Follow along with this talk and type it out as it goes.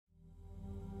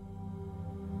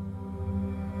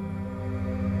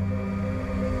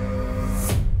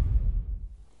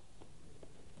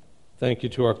Thank you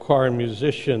to our choir and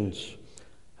musicians.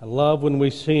 I love when we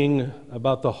sing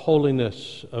about the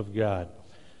holiness of God,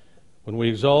 when we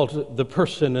exalt the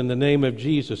person in the name of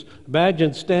Jesus.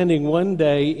 Imagine standing one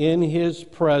day in His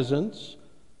presence.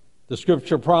 The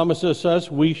Scripture promises us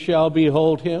we shall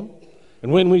behold Him,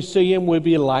 and when we see Him, we'll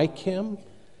be like Him,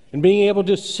 and being able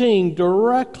to sing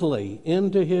directly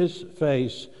into His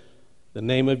face the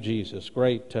name of Jesus.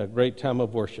 Great time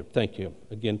of worship. Thank you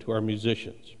again to our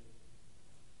musicians.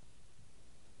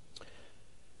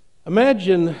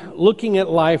 Imagine looking at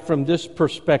life from this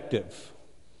perspective.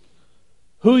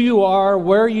 Who you are,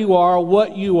 where you are,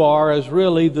 what you are is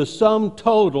really the sum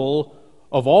total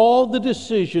of all the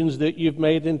decisions that you've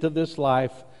made into this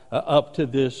life up to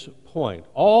this point.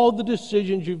 All the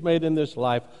decisions you've made in this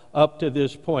life up to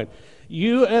this point.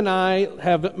 You and I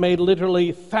have made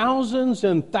literally thousands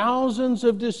and thousands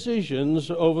of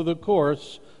decisions over the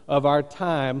course of our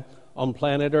time on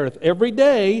planet Earth. Every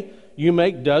day, you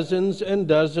make dozens and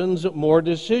dozens more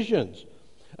decisions.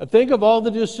 Think of all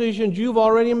the decisions you've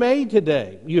already made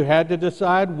today. You had to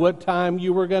decide what time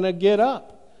you were going to get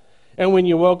up. And when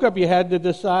you woke up, you had to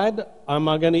decide, am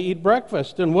I going to eat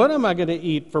breakfast? And what am I going to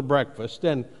eat for breakfast?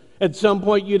 And at some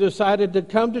point, you decided to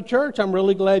come to church. I'm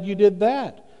really glad you did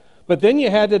that. But then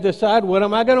you had to decide, what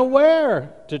am I going to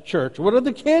wear to church? What are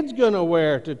the kids going to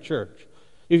wear to church?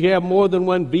 If you have more than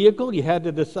one vehicle, you had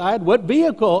to decide, what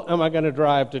vehicle am I going to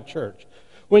drive to church?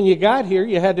 When you got here,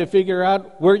 you had to figure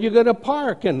out where you're going to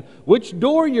park and which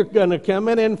door you're going to come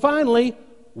in, and finally,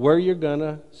 where you're going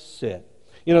to sit.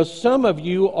 You know, some of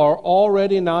you are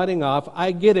already nodding off.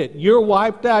 I get it. You're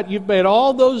wiped out. You've made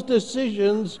all those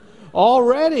decisions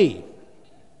already.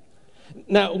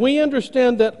 Now, we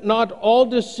understand that not all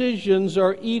decisions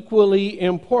are equally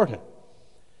important.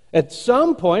 At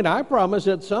some point, I promise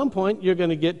at some point, you're going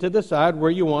to get to decide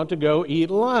where you want to go eat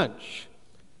lunch.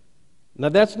 Now,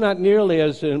 that's not nearly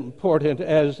as important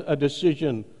as a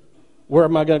decision, where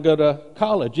am I going to go to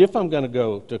college, if I'm going to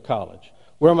go to college?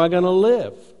 Where am I going to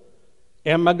live?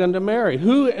 Am I going to marry?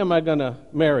 Who am I going to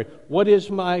marry? What is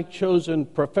my chosen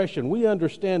profession? We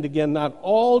understand, again, not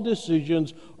all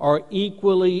decisions are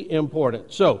equally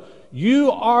important. So,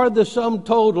 you are the sum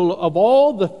total of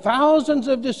all the thousands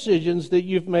of decisions that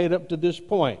you've made up to this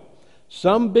point.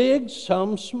 Some big,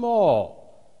 some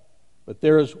small. But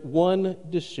there is one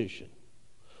decision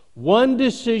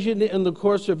in the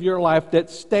course of your life that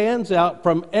stands out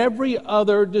from every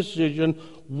other decision.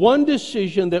 One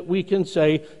decision that we can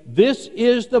say, this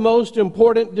is the most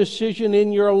important decision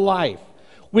in your life.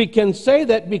 We can say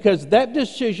that because that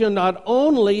decision not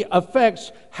only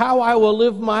affects how I will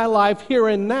live my life here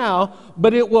and now,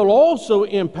 but it will also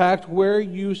impact where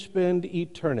you spend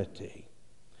eternity.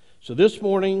 So this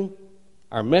morning,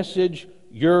 our message,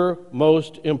 your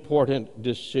most important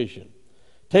decision.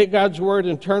 Take God's Word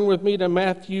and turn with me to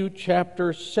Matthew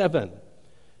chapter 7.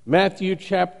 Matthew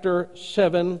chapter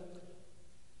 7,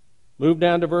 move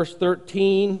down to verse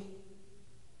 13.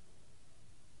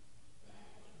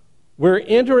 We're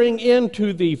entering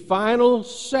into the final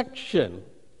section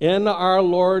in our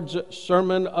Lord's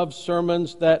Sermon of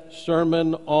Sermons, that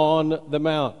Sermon on the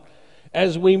Mount.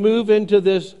 As we move into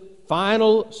this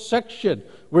final section,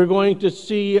 we're going to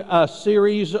see a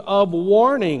series of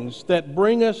warnings that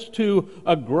bring us to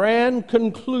a grand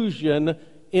conclusion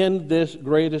in this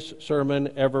greatest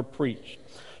sermon ever preached.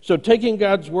 So taking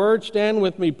God's Word, stand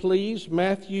with me please.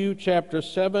 Matthew chapter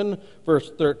 7,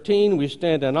 verse 13. We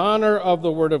stand in honor of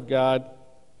the Word of God.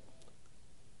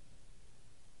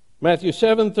 Matthew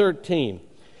 7:13.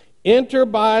 Enter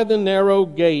by the narrow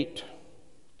gate,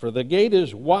 for the gate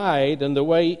is wide and the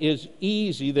way is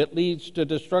easy that leads to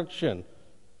destruction,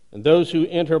 and those who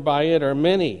enter by it are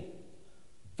many.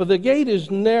 For the gate is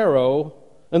narrow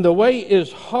and the way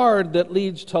is hard that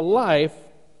leads to life,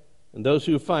 and those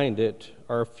who find it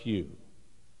are few.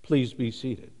 Please be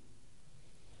seated.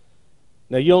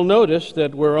 Now you'll notice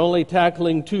that we're only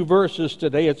tackling 2 verses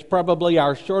today. It's probably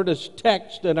our shortest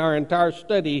text in our entire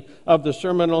study of the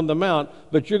Sermon on the Mount,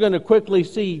 but you're going to quickly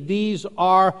see these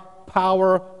are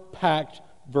power-packed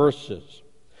verses.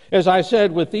 As I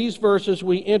said, with these verses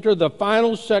we enter the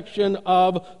final section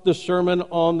of the Sermon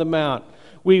on the Mount.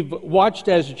 We've watched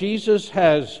as Jesus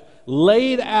has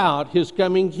laid out His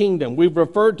coming kingdom. We've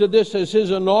referred to this as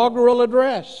His inaugural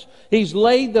address. He's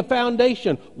laid the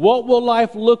foundation. What will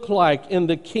life look like in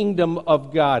the kingdom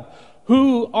of God?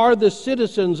 Who are the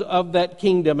citizens of that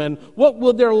kingdom, and what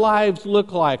will their lives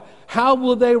look like? How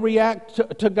will they react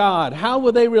to God? How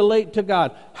will they relate to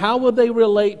God? How will they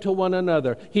relate to one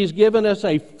another? He's given us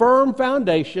a firm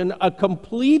foundation, a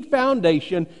complete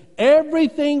foundation,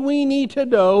 everything we need to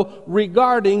know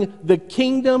regarding the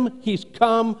kingdom He's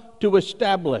come to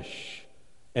establish.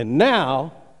 And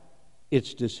now,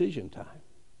 it's decision time.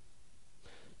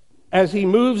 As He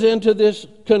moves into this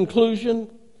conclusion,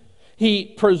 He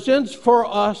presents for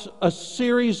us a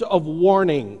series of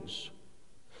warnings.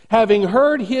 Having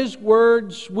heard His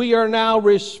words, we are now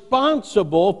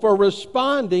responsible for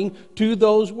responding to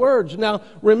those words. Now,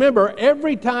 remember,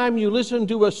 every time you listen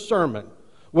to a sermon,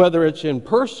 whether it's in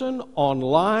person,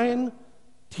 online,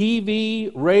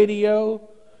 TV, radio,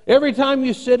 every time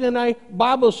you sit in a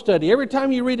Bible study, every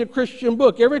time you read a Christian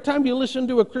book, every time you listen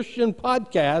to a Christian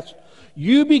podcast,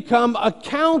 you become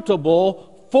accountable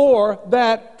for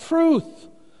that truth.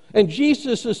 And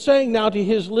Jesus is saying now to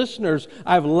His listeners,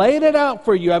 I've laid it out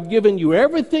for you. I've given you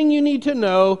everything you need to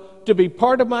know to be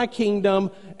part of my kingdom,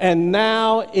 and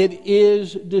now it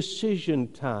is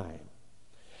decision time.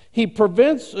 He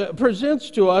presents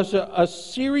to us a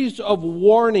series of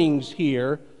warnings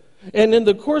here, and in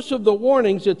the course of the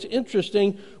warnings, it's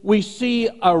interesting, we see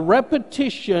a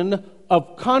repetition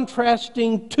of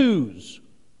contrasting twos.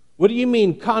 What do you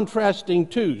mean, contrasting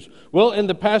twos? Well, in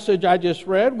the passage I just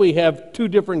read, we have two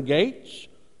different gates,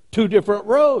 two different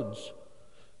roads,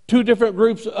 two different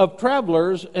groups of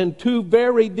travelers, and two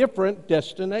very different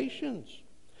destinations.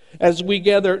 As we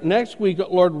gather next week,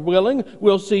 Lord willing,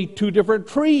 we'll see two different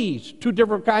trees, two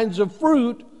different kinds of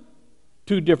fruit,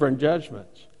 two different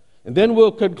judgments. And then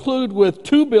we'll conclude with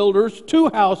two builders, two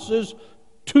houses,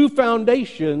 two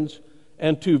foundations,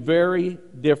 and two very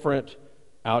different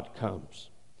outcomes.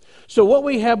 So what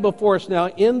we have before us now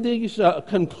in these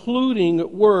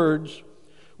concluding words,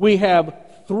 we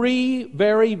have three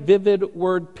very vivid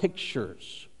word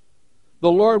pictures. The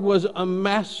Lord was a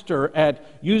master at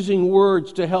using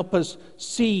words to help us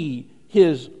see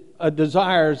His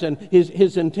desires and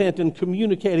his intent in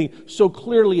communicating so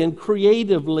clearly and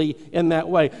creatively in that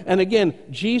way. And again,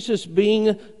 Jesus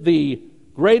being the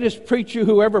greatest preacher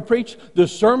who ever preached, the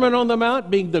Sermon on the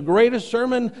Mount being the greatest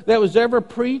sermon that was ever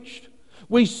preached,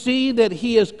 we see that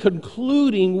He is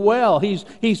concluding well.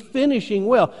 He's finishing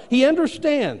well. He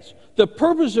understands the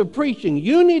purpose of preaching.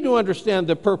 You need to understand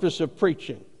the purpose of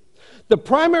preaching. The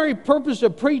primary purpose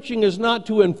of preaching is not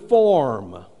to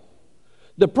inform.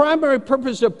 The primary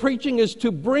purpose of preaching is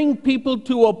to bring people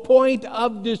to a point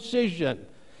of decision.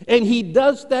 And He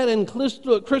does that in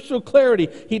crystal clarity.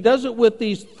 He does it with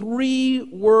these three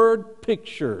word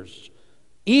pictures,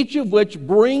 each of which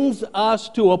brings us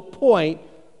to a point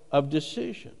of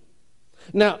decision.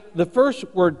 Now, the first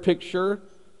word picture,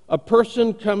 a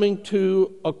person coming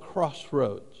to a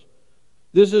crossroads.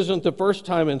 This isn't the first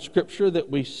time in Scripture that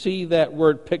we see that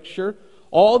word picture.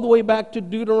 All the way back to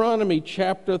Deuteronomy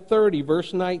chapter 30,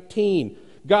 verse 19.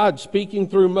 God speaking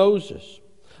through Moses.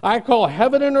 I call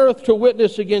heaven and earth to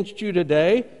witness against you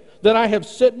today that I have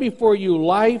set before you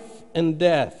life and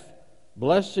death,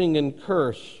 blessing and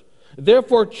curse.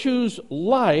 Therefore choose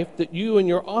life that you and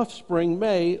your offspring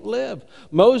may live.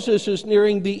 Moses is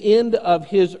nearing the end of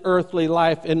his earthly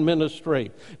life and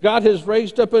ministry. God has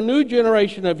raised up a new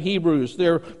generation of Hebrews.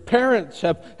 Their parents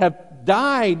have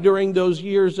died during those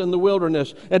years in the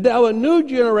wilderness. And now a new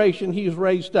generation He's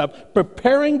raised up,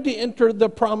 preparing to enter the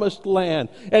promised land.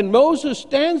 And Moses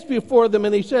stands before them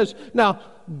and he says, now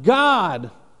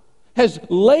God has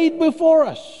laid before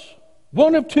us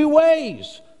one of two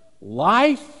ways: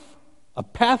 life, a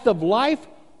path of life,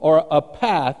 or a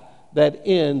path that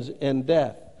ends in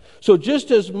death. So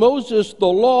just as Moses, the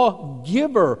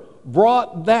lawgiver,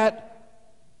 brought that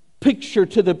picture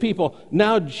to the people,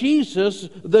 now Jesus,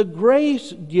 the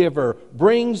grace giver,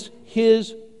 brings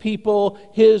His people,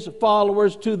 His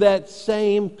followers, to that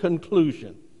same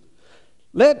conclusion.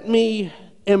 Let me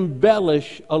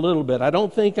embellish a little bit. I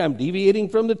don't think I'm deviating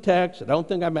from the text. I don't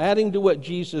think I'm adding to what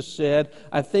Jesus said.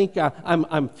 I think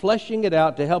I'm fleshing it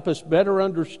out to help us better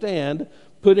understand,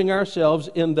 putting ourselves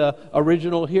in the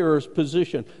original hearer's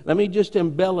position. Let me just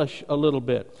embellish a little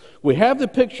bit. We have the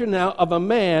picture now of a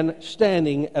man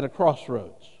standing at a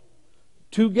crossroads.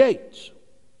 Two gates.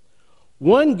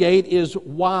 One gate is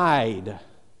wide.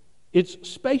 It's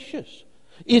spacious.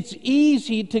 It's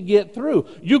easy to get through.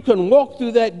 You can walk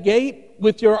through that gate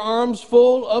with your arms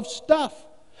full of stuff.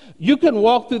 You can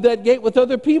walk through that gate with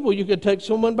other people. You can take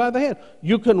someone by the hand.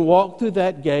 You can walk through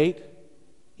that gate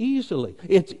easily.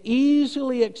 It's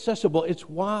easily accessible. It's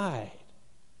wide.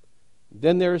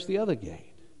 Then there's the other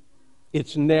gate.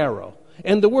 It's narrow.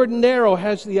 And the word narrow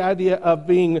has the idea of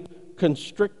being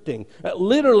constricting.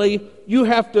 Literally, you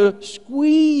have to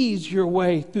squeeze your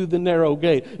way through the narrow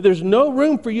gate. There's no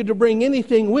room for you to bring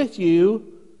anything with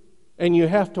you, and you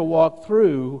have to walk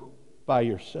through by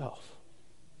yourself.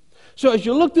 So as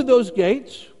you look through those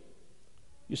gates,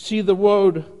 you see the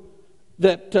road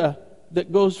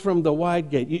that goes from the wide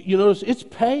gate. You notice it's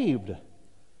paved.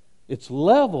 It's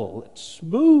level. It's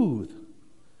smooth.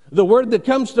 The word that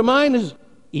comes to mind is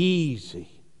easy.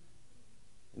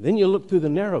 And then you look through the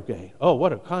narrow gate. Oh,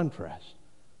 what a contrast.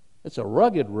 It's a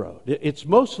rugged road. It's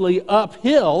mostly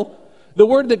uphill. The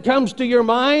word that comes to your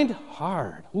mind,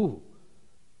 hard. Ooh,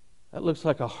 that looks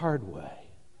like a hard way.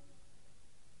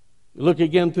 You look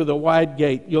again through the wide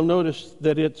gate, you'll notice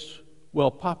that it's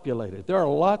well populated. There are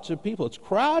lots of people. It's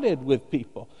crowded with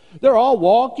people. They're all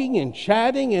walking and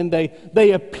chatting, and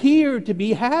they appear to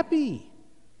be happy.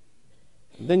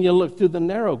 And then you look through the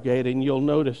narrow gate, and you'll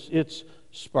notice it's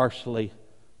sparsely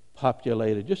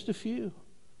populated. Just a few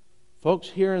folks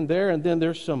here and there, and then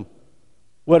there's some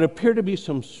what appear to be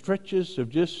some stretches of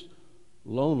just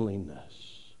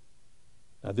loneliness.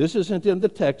 Now, this isn't in the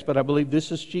text, but I believe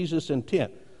this is Jesus'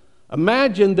 intent.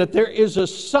 Imagine that there is a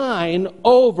sign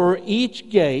over each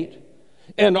gate,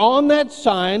 and on that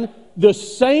sign, the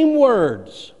same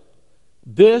words,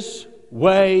 "This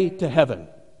way to heaven."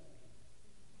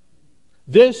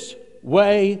 This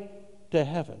way to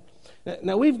heaven.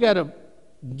 Now, we've got to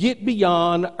get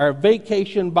beyond our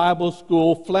vacation Bible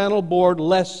school flannel board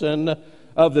lesson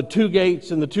of the two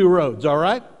gates and the two roads, all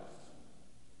right?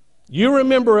 You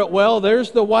remember it well.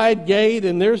 There's the wide gate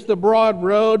and there's the broad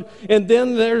road, and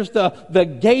then there's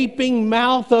the gaping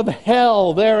mouth of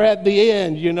hell there at the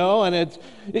end, you know, and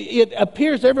it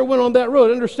appears everyone on that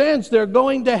road understands they're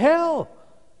going to hell.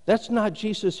 That's not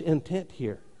Jesus' intent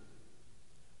here.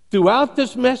 Throughout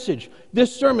this message,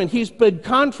 this sermon, he's been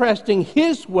contrasting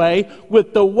his way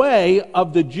with the way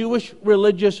of the Jewish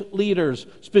religious leaders,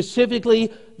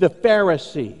 specifically the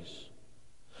Pharisees.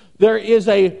 There is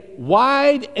a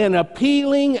wide and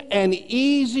appealing and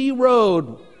easy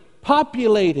road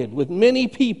populated with many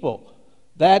people.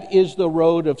 That is the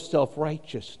road of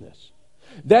self-righteousness.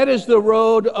 That is the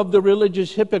road of the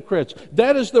religious hypocrites.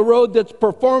 That is the road that's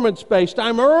performance-based.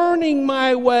 I'm earning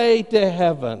my way to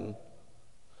heaven.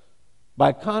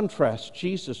 By contrast,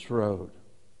 Jesus' road,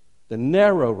 the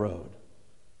narrow road,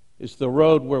 is the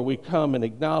road where we come and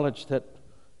acknowledge that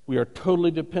we are totally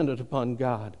dependent upon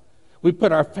God. We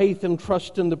put our faith and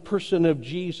trust in the person of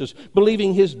Jesus,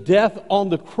 believing his death on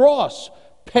the cross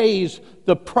pays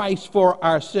the price for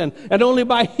our sin. And only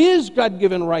by his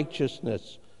God-given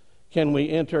righteousness can we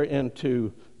enter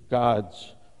into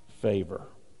God's favor.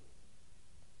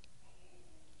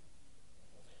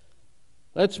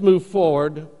 Let's move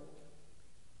forward,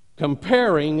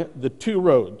 comparing the two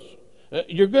roads.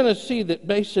 You're going to see that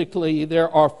basically there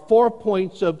are 4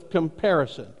 points of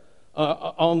comparison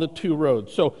on the two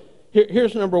roads. So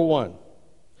here's number one.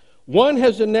 One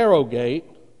has a narrow gate,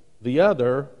 the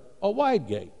other a wide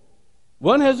gate.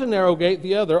 One has a narrow gate,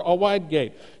 the other a wide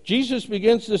gate. Jesus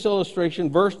begins this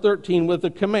illustration, verse 13, with the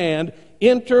command,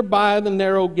 "Enter by the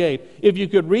narrow gate." If you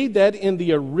could read that in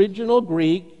the original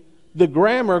Greek, the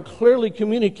grammar clearly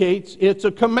communicates it's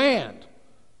a command.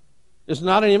 It's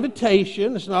not an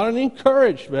invitation. It's not an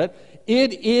encouragement.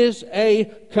 It is a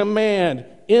command.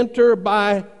 Enter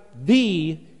by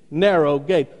the narrow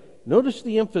gate. Notice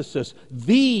the emphasis.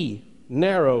 The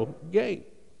narrow gate.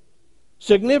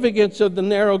 Significance of the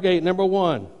narrow gate. Number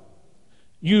one,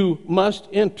 you must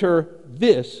enter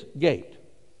this gate.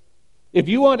 If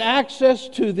you want access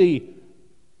to the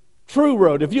true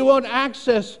road, if you want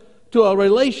access to a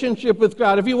relationship with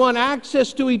God, if you want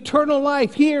access to eternal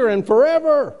life here and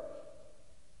forever,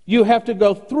 you have to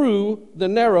go through the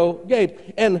narrow gate.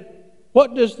 And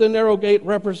what does the narrow gate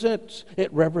represent?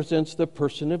 It represents the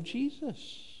person of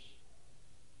Jesus.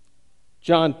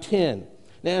 John 10.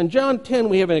 Now in John 10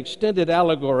 we have an extended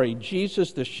allegory.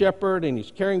 Jesus the shepherd, and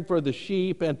he's caring for the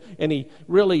sheep, and he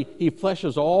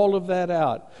fleshes all of that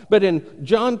out. But in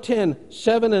John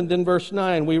 10:7 and then verse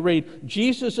 9 we read,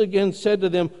 Jesus again said to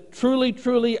them, "Truly,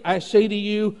 truly, I say to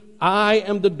you, I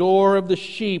am the door of the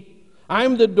sheep.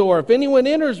 I'm the door. If anyone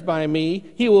enters by me,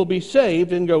 he will be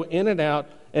saved and go in and out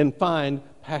and find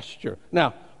pasture."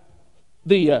 Now,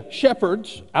 the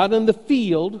shepherds out in the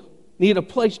field need a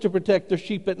place to protect their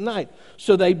sheep at night.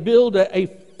 So they build a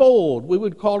fold. We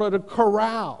would call it a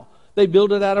corral. They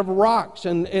build it out of rocks,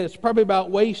 and it's probably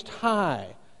about waist high.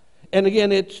 And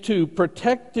again, it's to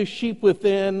protect the sheep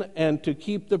within and to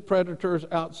keep the predators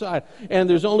outside. And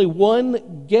there's only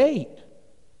one gate.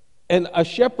 And a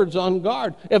shepherd's on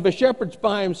guard. If a shepherd's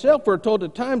by himself, we're told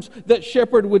at times that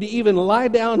shepherd would even lie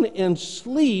down and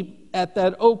sleep at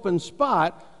that open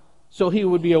spot so he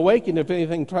would be awakened if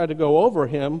anything tried to go over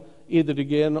him, either to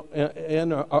get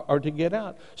in or to get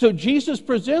out. So Jesus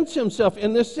presents himself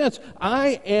in this sense.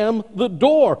 I am the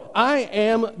door. I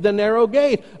am the narrow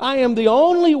gate. I am the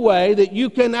only way that you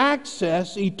can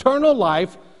access eternal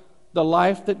life, the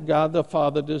life that God the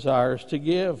Father desires to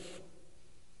give.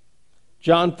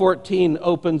 John 14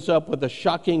 opens up with a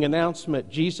shocking announcement.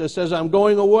 Jesus says, I'm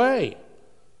going away.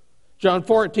 John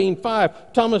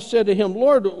 14:5, Thomas said to him,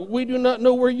 Lord, we do not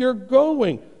know where you're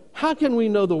going. How can we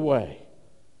know the way?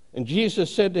 And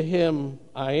Jesus said to him,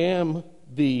 I am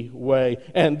the way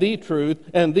and the truth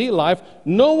and the life.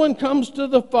 No one comes to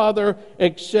the Father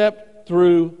except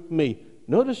through me.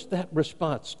 Notice that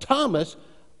response. Thomas,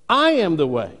 I am the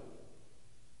way.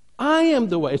 I am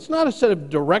the way. It's not a set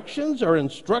of directions or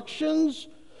instructions.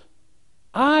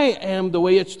 I am the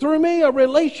way. It's through me, a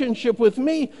relationship with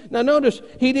me. Now notice,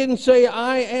 he didn't say,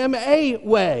 I am a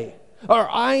way, or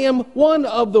I am one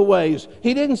of the ways.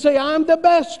 He didn't say, I'm the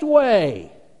best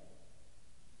way.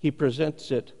 He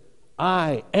presents it,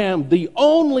 I am the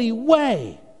only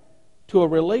way to a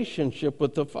relationship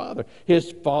with the Father.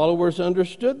 His followers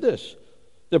understood this.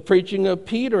 The preaching of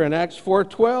Peter in Acts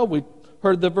 4:12, we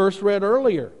heard the verse read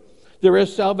earlier. There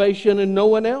is salvation in no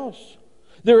one else.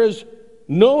 There is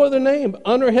no other name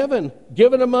under heaven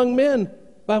given among men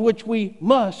by which we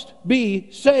must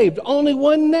be saved. Only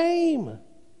one name,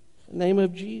 the name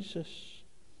of Jesus.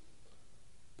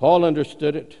 Paul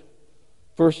understood it.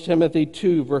 1 Timothy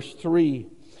 2, verse 3.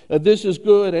 This is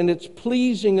good and it's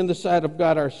pleasing in the sight of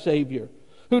God our Savior,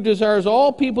 who desires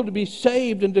all people to be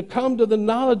saved and to come to the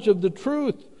knowledge of the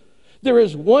truth. There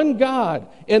is one God,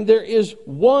 and there is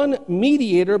one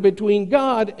mediator between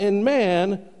God and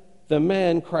man, the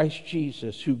man Christ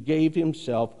Jesus, who gave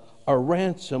himself a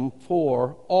ransom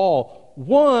for all.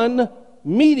 One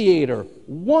mediator,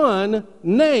 one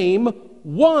name,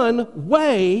 one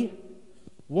way,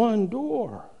 one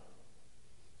door.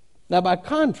 Now, by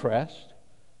contrast,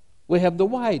 we have the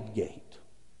wide gate.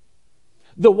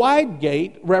 The wide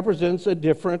gate represents a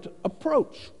different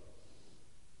approach,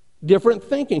 different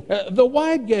thinking. The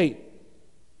wide gate,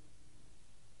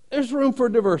 there's room for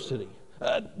diversity.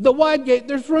 The wide gate,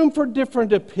 there's room for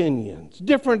different opinions,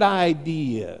 different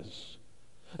ideas.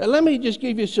 Let me just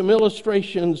give you some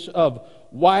illustrations of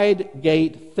wide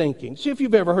gate thinking. See if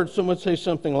you've ever heard someone say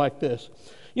something like this.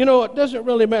 You know, it doesn't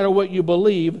really matter what you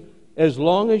believe as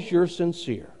long as you're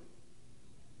sincere.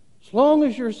 As long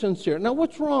as you're sincere. Now,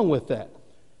 what's wrong with that?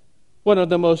 One of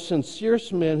the most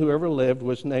sincerest men who ever lived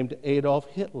was named Adolf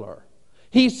Hitler.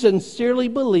 He sincerely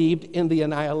believed in the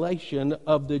annihilation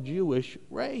of the Jewish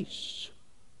race.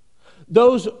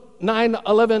 Those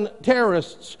 9/11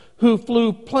 terrorists who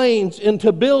flew planes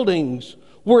into buildings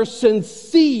were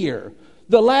sincere.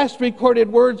 The last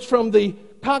recorded words from the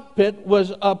cockpit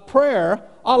was a prayer,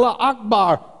 Allah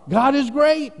Akbar, God is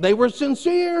great. They were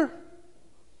sincere.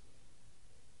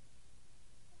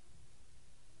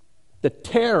 The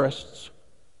terrorists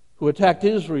who attacked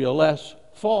Israel last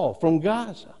fall from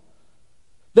Gaza,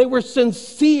 they were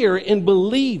sincere in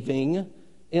believing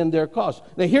in their cause.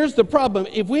 Now here's the problem.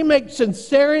 If we make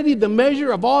sincerity the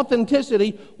measure of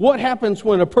authenticity, what happens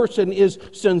when a person is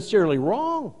sincerely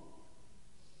wrong?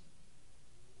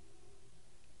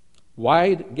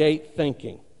 Wide gate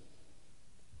thinking.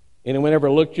 Anyone ever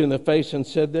looked you in the face and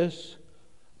said this?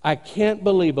 I can't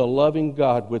believe a loving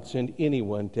God would send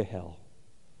anyone to hell.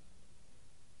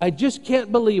 I just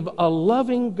can't believe a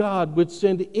loving God would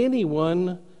send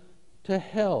anyone to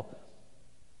hell.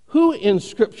 Who in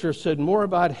Scripture said more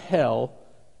about hell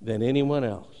than anyone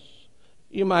else?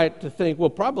 You might think, well,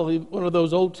 probably one of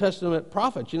those Old Testament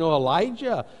prophets,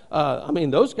 Elijah.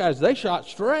 Those guys, they shot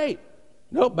straight.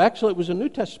 Nope, actually it was a New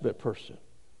Testament person.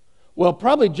 Well,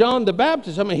 probably John the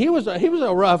Baptist. He was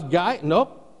a rough guy.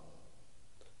 Nope.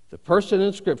 The person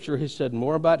in Scripture who said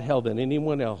more about hell than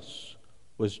anyone else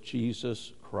was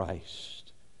Jesus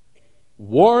Christ.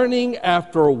 Warning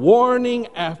after warning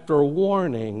after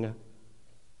warning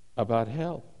about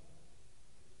hell.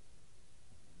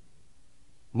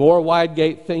 More wide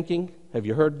gate thinking. Have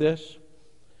you heard this?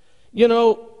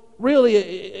 Really,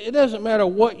 it doesn't matter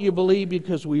what you believe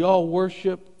because we all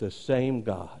worship the same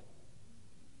God.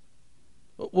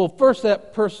 Well, first,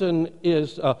 that person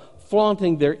is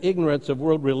flaunting their ignorance of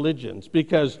world religions,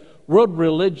 because world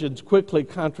religions quickly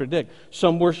contradict.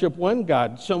 Some worship one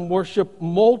God, some worship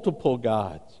multiple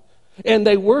gods. And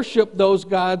they worship those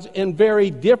gods in very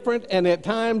different and at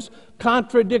times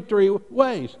contradictory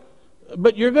ways.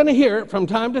 But you're going to hear it from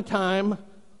time to time,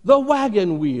 the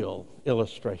wagon wheel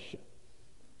illustration.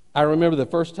 I remember the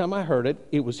first time I heard it,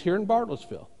 it was here in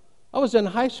Bartlesville. I was in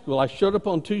high school. I showed up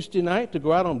on Tuesday night to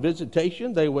go out on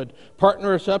visitation. They would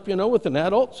partner us up, with an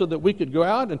adult so that we could go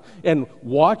out and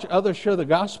watch others share the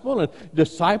gospel and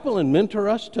disciple and mentor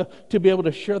us to be able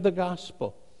to share the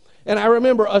gospel. And I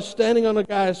remember us standing on a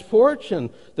guy's porch, and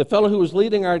the fellow who was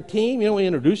leading our team, he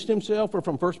introduced himself. We're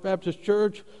from First Baptist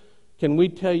Church. Can we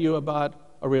tell you about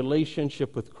a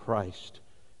relationship with Christ?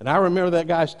 And I remember that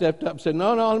guy stepped up and said,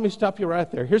 no, let me stop you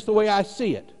right there. Here's the way I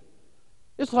see it.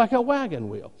 It's like a wagon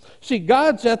wheel. See,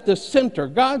 God's at the center.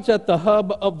 God's at the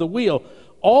hub of the wheel.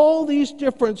 All these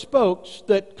different spokes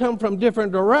that come from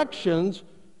different directions,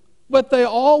 but they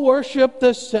all worship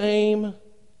the same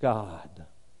God.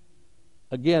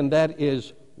 Again, that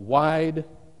is wide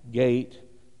gate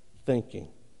thinking.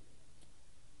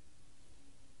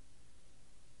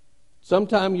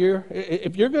 Sometime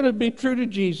if you're going to be true to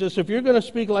Jesus, if you're going to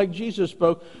speak like Jesus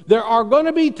spoke, there are going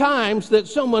to be times that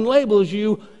someone labels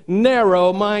you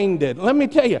narrow-minded. Let me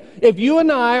tell you, if you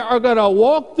and I are going to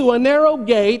walk through a narrow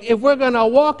gate, if we're going to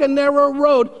walk a narrow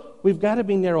road, we've got to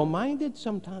be narrow-minded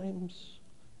sometimes.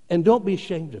 And don't be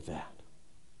ashamed of that.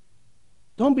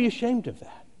 Don't be ashamed of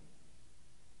that.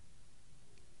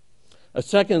 A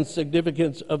second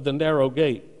significance of the narrow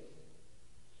gate.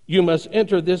 You must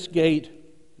enter this gate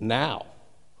now.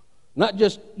 Not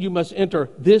just you must enter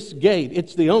this gate.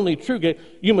 It's the only true gate.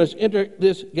 You must enter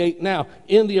this gate now.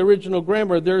 In the original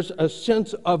grammar, there's a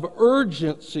sense of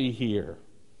urgency here.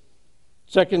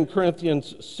 2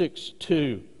 Corinthians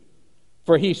 6:2.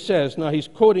 For he says, now he's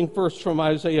quoting first from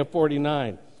Isaiah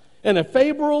 49. In a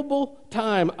favorable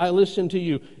time I listened to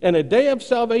you. In a day of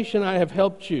salvation I have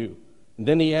helped you. And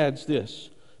then he adds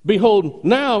this. Behold,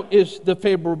 now is the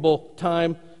favorable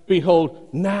time. Behold,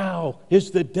 now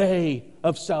is the day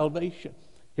of salvation.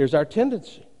 Here's our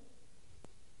tendency.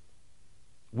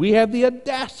 We have the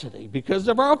audacity, because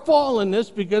of our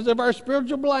fallenness, because of our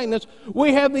spiritual blindness,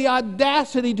 we have the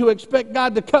audacity to expect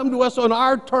God to come to us on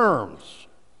our terms.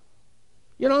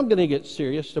 I'm going to get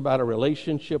serious about a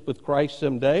relationship with Christ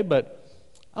someday, but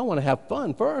I want to have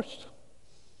fun first.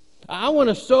 I want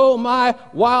to sow my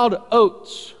wild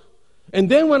oats. And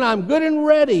then when I'm good and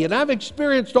ready and I've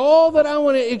experienced all that I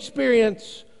want to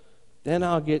experience, then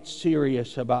I'll get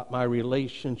serious about my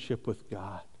relationship with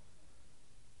God.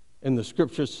 And the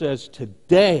scripture says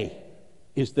today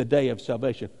is the day of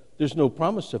salvation. There's no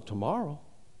promise of tomorrow.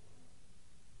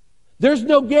 There's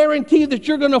no guarantee that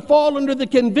you're going to fall under the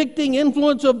convicting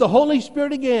influence of the Holy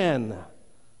Spirit again.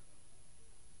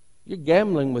 You're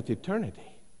gambling with eternity.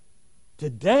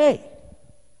 Today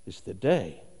is the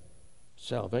day of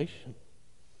salvation.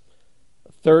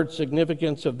 Third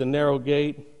significance of the narrow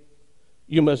gate,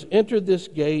 you must enter this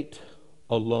gate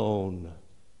alone.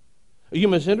 You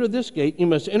must enter this gate. You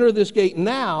must enter this gate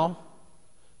now.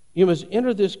 You must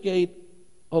enter this gate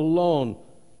alone.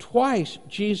 Twice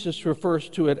Jesus refers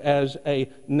to it as a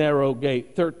narrow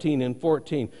gate, 13 and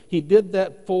 14. He did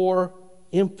that for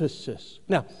emphasis.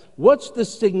 Now, what's the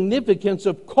significance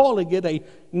of calling it a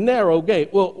narrow gate?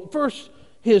 Well, first,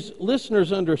 his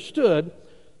listeners understood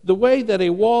the way that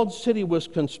a walled city was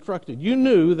constructed. You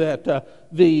knew that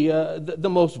the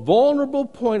most vulnerable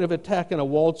point of attack in a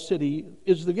walled city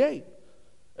is the gate.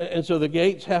 And so the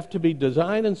gates have to be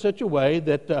designed in such a way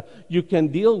that you can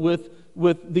deal with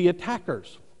the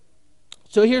attackers.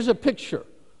 So here's a picture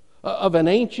of an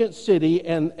ancient city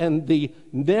and the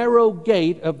narrow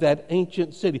gate of that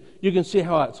ancient city. You can see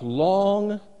how it's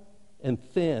long and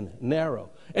thin, narrow.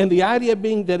 And the idea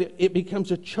being that it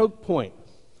becomes a choke point.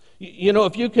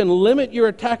 If you can limit your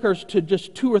attackers to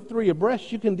just 2 or 3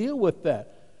 abreast, you can deal with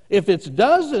that. If it's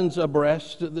dozens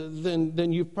abreast,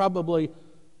 then you've probably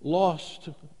lost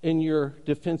in your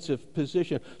defensive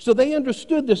position. So they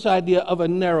understood this idea of a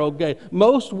narrow gate.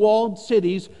 Most walled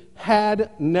cities had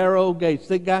narrow gates.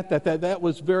 They got that. That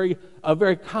was a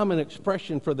very common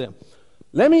expression for them.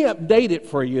 Let me update it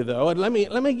for you, though, and let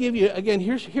me give you, again,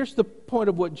 here's the point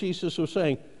of what Jesus was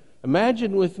saying.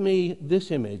 Imagine with me this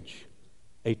image.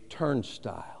 A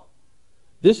turnstile.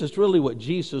 This is really what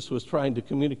Jesus was trying to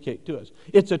communicate to us.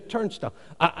 It's a turnstile.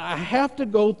 I have to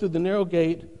go through the narrow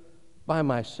gate by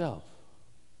myself.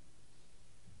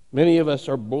 Many of us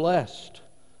are blessed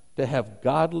to have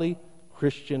godly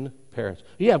Christian parents.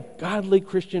 You have godly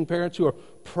Christian parents who are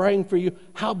praying for you.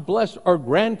 How blessed are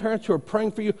grandparents who are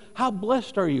praying for you? How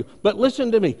blessed are you? But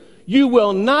listen to me. You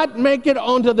will not make it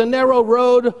onto the narrow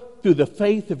road through the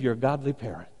faith of your godly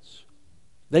parents.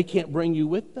 They can't bring you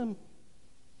with them.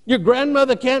 Your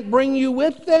grandmother can't bring you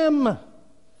with them.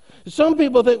 Some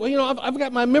people think, I've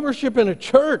got my membership in a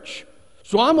church,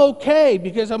 so I'm okay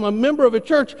because I'm a member of a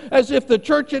church, as if the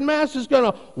church en masse is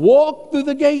going to walk through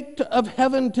the gate of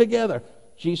heaven together.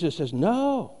 Jesus says,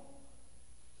 no.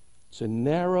 It's a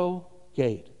narrow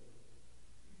gate.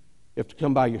 You have to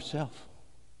come by yourself.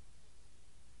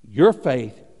 Your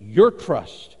faith, your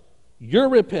trust, your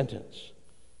repentance,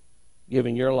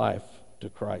 giving your life to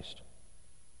Christ.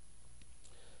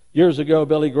 Years ago,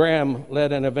 Billy Graham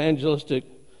led an evangelistic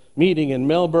meeting in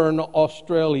Melbourne,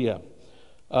 Australia.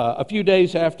 A few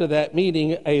days after that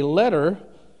meeting, a letter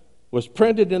was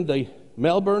printed in the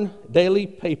Melbourne daily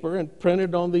paper and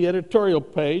printed on the editorial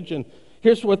page, and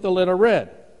here's what the letter read.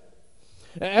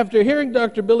 After hearing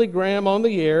Dr. Billy Graham on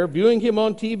the air, viewing him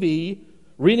on TV,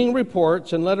 reading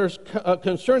reports and letters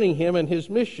concerning him and his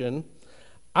mission,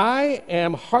 I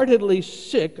am heartedly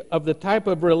sick of the type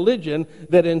of religion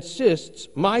that insists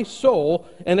my soul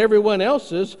and everyone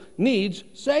else's needs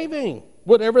saving,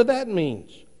 whatever that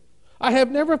means. I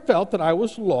have never felt that I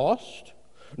was lost,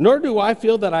 nor do I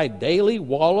feel that I daily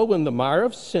wallow in the mire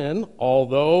of sin,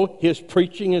 although his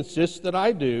preaching insists that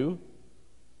I do.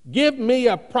 Give me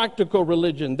a practical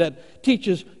religion that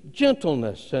teaches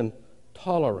gentleness and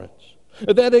tolerance,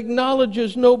 that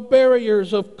acknowledges no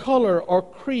barriers of color or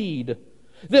creed,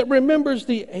 that remembers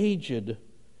the aged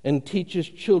and teaches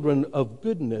children of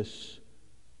goodness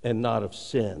and not of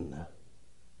sin.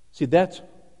 See, that's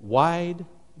wide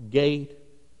gate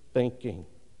thinking.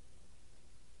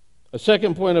 A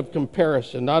second point of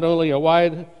comparison, not only a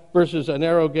wide versus a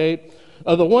narrow gate.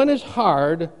 The one is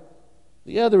hard,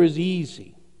 the other is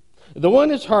easy. The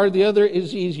one is hard, the other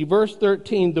is easy. Verse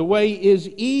 13, the way is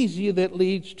easy that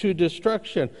leads to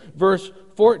destruction. Verse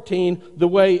 14, the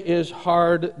way is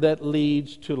hard that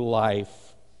leads to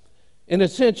life. In a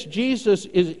sense, Jesus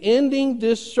is ending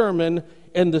this sermon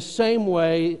in the same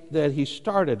way that he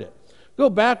started it. Go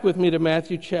back with me to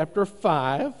Matthew chapter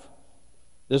 5.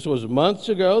 This was months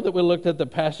ago that we looked at the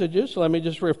passages, so let me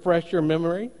just refresh your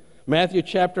memory. Matthew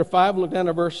chapter 5, look down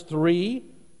at verse 3.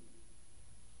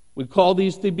 We call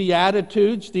these the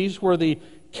Beatitudes. These were the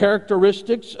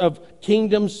characteristics of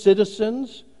kingdom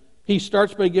citizens. He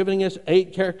starts by giving us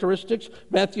 8 characteristics.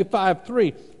 Matthew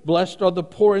 5:3, blessed are the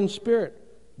poor in spirit.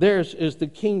 Theirs is the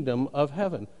kingdom of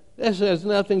heaven. This has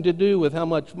nothing to do with how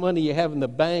much money you have in the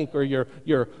bank or your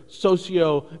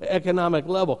socioeconomic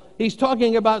level. He's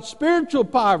talking about spiritual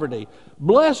poverty.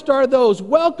 Blessed are those,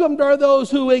 welcomed are those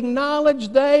who acknowledge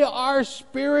they are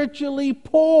spiritually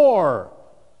poor.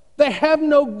 They have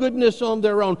no goodness on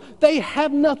their own. They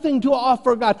have nothing to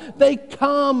offer God. They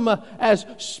come as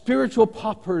spiritual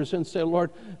paupers and say,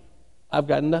 Lord, I've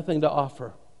got nothing to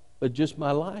offer but just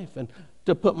my life and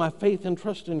to put my faith and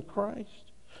trust in Christ.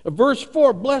 Verse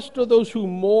 4, blessed are those who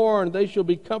mourn, they shall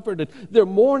be comforted. They're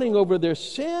mourning over their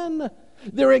sin.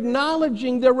 They're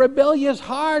acknowledging their rebellious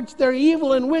hearts, their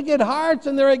evil and wicked hearts,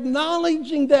 and they're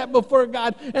acknowledging that before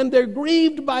God, and they're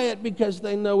grieved by it because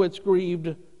they know it's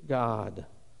grieved God.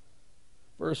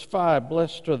 Verse 5,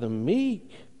 blessed are the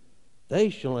meek, they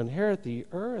shall inherit the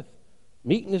earth.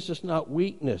 Meekness is not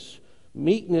weakness.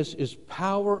 Meekness is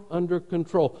power under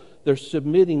control. They're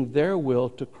submitting their will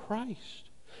to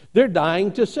Christ. They're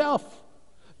dying to self.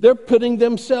 They're putting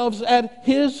themselves at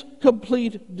His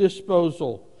complete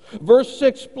disposal. Verse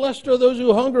 6, blessed are those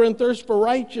who hunger and thirst for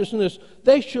righteousness.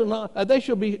 They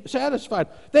shall be satisfied.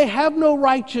 They have no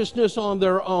righteousness on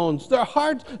their own. Their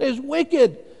heart is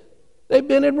wicked. They've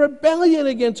been in rebellion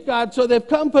against God, so they've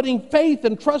come putting faith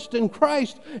and trust in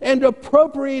Christ and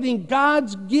appropriating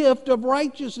God's gift of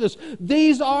righteousness.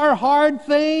 These are hard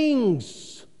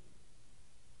things,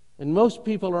 and most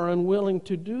people are unwilling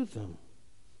to do them.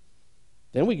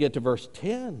 Then we get to verse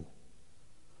 10.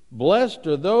 Blessed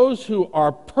are those who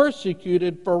are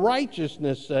persecuted for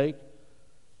righteousness' sake.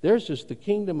 Theirs is the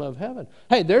kingdom of heaven.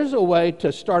 Hey, there's a way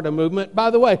to start a movement.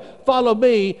 By the way, follow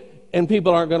me and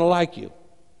people aren't going to like you.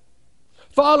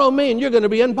 Follow me and you're going to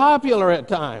be unpopular at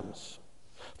times.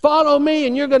 Follow me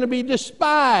and you're going to be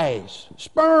despised,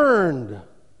 spurned,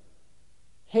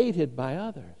 hated by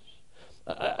others.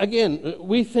 Again,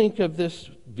 we think of this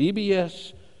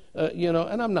VBS,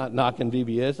 and I'm not knocking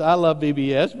VBS. I love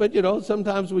VBS, but,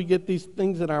 sometimes we get these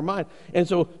things in our mind. And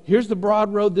so here's the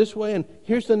broad road this way and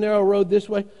here's the narrow road this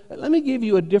way. Let me give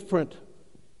you a different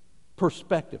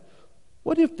perspective.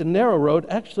 What if the narrow road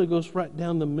actually goes right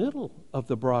down the middle of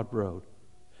the broad road?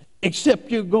 Except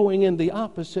you're going in the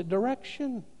opposite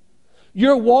direction.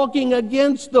 You're walking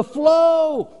against the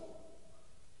flow.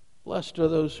 Blessed are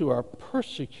those who are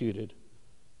persecuted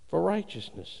for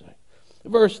righteousness' sake.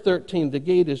 Verse 13, the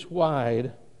gate is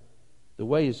wide, the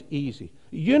way is easy.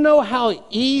 You know how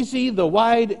easy the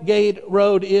wide gate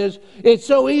road is? It's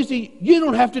so easy, you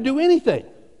don't have to do anything.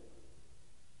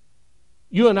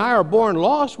 You and I are born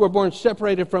lost. We're born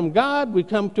separated from God. We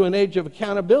come to an age of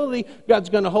accountability. God's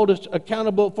going to hold us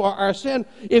accountable for our sin.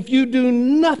 If you do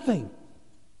nothing,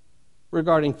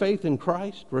 regarding faith in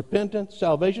Christ, repentance,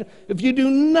 salvation. If you do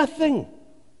nothing,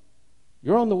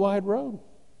 you're on the wide road,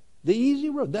 the easy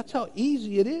road. That's how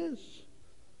easy it is.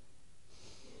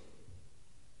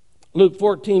 Luke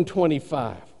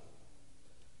 14:25.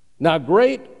 Now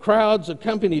great crowds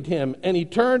accompanied him, and he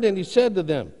turned and he said to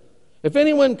them, if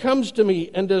anyone comes to me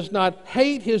and does not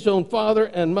hate his own father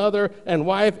and mother and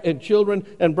wife and children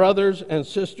and brothers and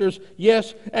sisters,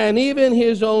 yes, and even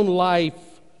his own life,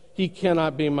 he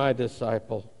cannot be my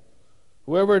disciple.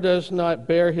 Whoever does not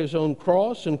bear his own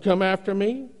cross and come after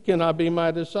me cannot be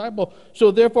my disciple. So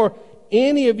therefore,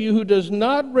 any of you who does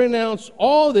not renounce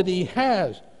all that he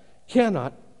has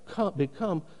cannot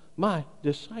become my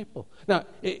disciple. Now,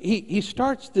 he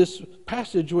starts this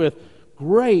passage with,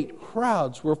 great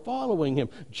crowds were following him.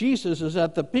 Jesus is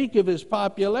at the peak of his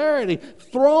popularity.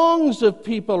 Throngs of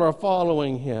people are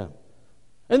following him.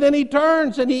 And then he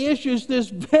turns and he issues this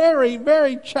very,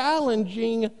 very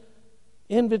challenging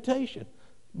invitation.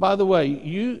 By the way,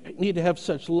 you need to have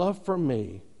such love for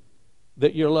me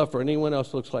that your love for anyone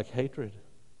else looks like hatred.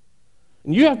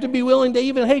 And you have to be willing to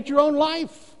even hate your own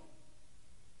life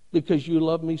because you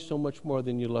love me so much more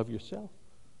than you love yourself.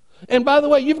 And by the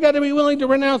way, you've got to be willing to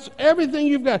renounce everything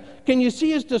you've got. Can you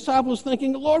see his disciples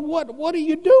thinking, Lord, what are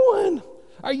you doing?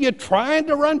 Are you trying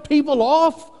to run people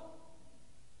off?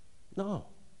 No.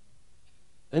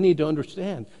 They need to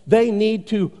understand. They need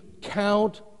to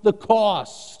count the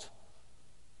cost.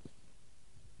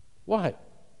 Why?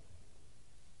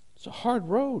 It's a hard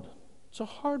road. It's a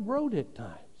hard road at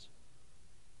times.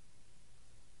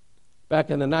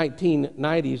 Back in the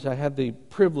 1990s, I had the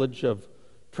privilege of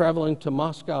traveling to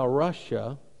Moscow,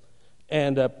 Russia,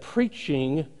 and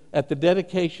preaching at the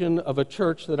dedication of a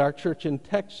church that our church in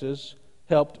Texas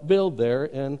helped build there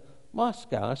in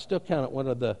Moscow. I still count it one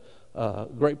of the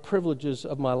great privileges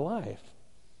of my life.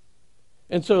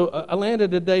 And so I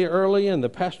landed a day early, and the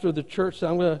pastor of the church said,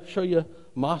 I'm going to show you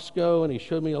Moscow, and he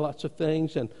showed me lots of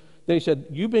things. And then he said,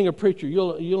 you being a preacher,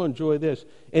 you'll enjoy this.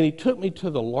 And he took me to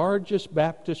the largest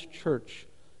Baptist church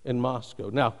in Moscow.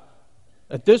 Now,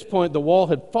 at this point, the wall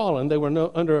had fallen. They were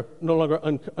no longer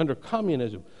under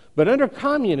communism. But under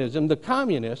communism, the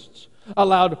communists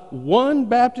allowed one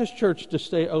Baptist church to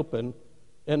stay open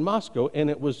in Moscow, and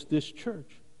it was this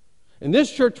church. And this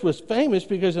church was famous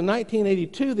because in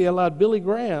 1982, they allowed Billy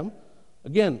Graham.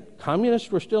 Again,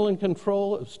 communists were still in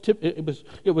control.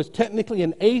 It was technically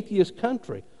an atheist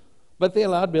country. But they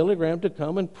allowed Billy Graham to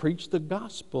come and preach the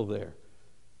gospel there.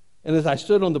 And as I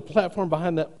stood on the platform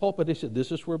behind that pulpit, they said,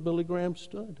 this is where Billy Graham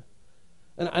stood.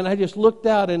 And I just looked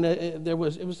out, and it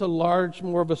was a large,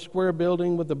 more of a square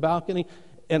building with a balcony.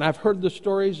 And I've heard the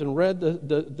stories and read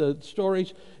the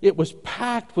stories. It was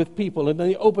packed with people. And then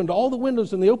they opened all the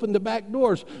windows and they opened the back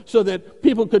doors so that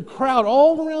people could crowd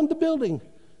all around the building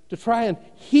to try and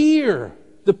hear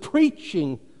the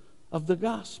preaching of the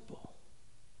gospel.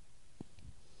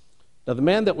 Now, the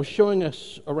man that was showing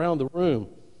us around the room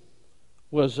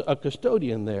was a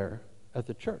custodian there at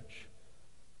the church.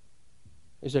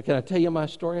 He said, can I tell you my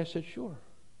story? I said, sure.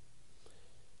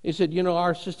 He said,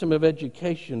 our system of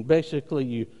education,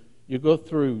 basically you go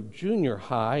through junior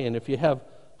high, and if you have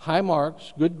high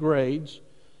marks, good grades,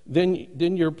 then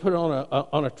you're put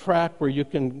on a track where you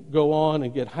can go on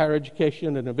and get higher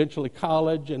education and eventually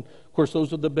college, and of course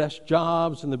those are the best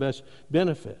jobs and the best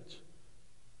benefits.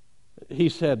 He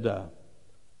said,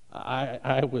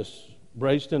 I was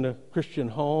raised in a Christian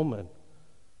home, and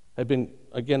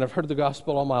I've heard the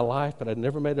gospel all my life, but I'd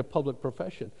never made a public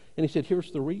profession. And he said,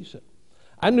 here's the reason.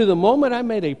 I knew the moment I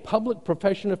made a public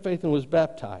profession of faith and was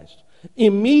baptized,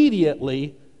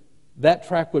 immediately that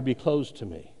track would be closed to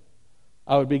me.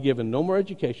 I would be given no more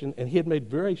education, and he had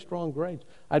made very strong grades.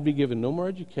 I'd be given no more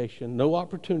education, no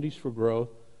opportunities for growth,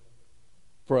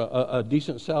 for a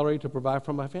decent salary to provide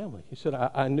for my family. He said,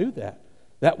 I knew that.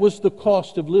 That was the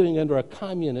cost of living under a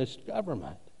communist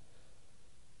government.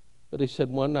 But he said,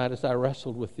 one night as I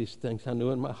wrestled with these things, I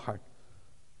knew in my heart,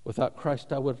 without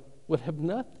Christ I would have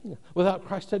nothing. Without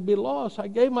Christ I'd be lost. I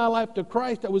gave my life to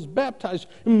Christ. I was baptized.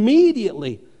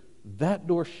 Immediately, that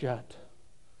door shut.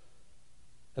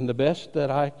 And the best that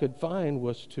I could find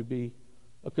was to be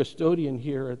a custodian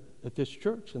here at this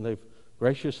church. And they've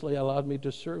graciously allowed me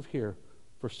to serve here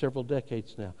for several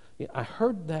decades now. I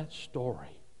heard that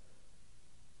story.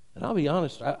 And I'll be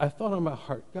honest, I thought in my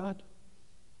heart, God,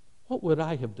 what would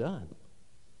I have done?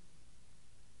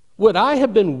 Would I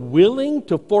have been willing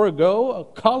to forego a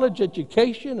college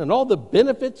education and all the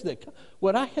benefits that come?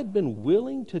 Would I have been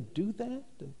willing to do that?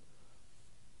 And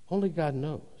only God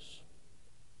knows.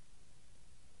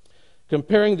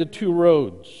 Comparing the two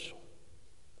roads.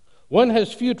 One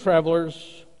has few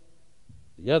travelers,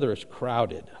 the other is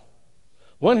crowded.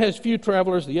 One has few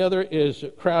travelers, the other is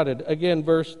crowded. Again,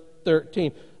 verse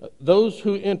 13. Those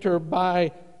who enter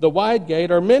by the wide gate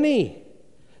are many.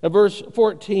 Verse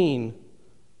 14.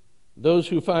 Those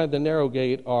who find the narrow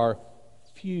gate are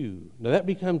few. Now that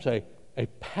becomes a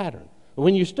pattern.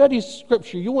 When you study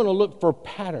Scripture, you want to look for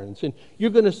patterns, and you're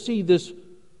going to see this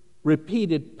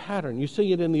repeated pattern. You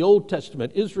see it in the Old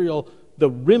Testament. Israel, the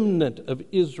remnant of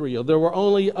Israel, there were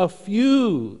only a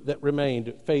few that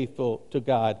remained faithful to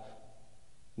God.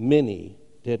 Many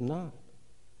did not.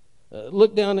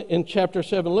 Look down in chapter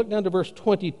 7, look down to verse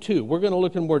 22. We're going to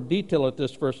look in more detail at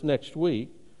this verse next week.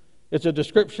 It's a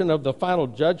description of the final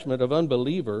judgment of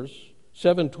unbelievers.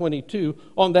 7:22.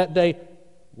 On that day,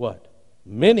 what?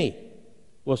 Many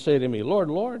will say to me, Lord,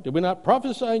 Lord, did we not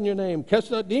prophesy in your name,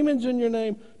 cast out demons in your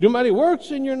name, do mighty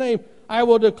works in your name? I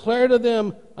will declare to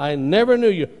them, I never knew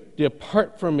you.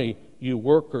 Depart from me, you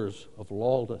workers of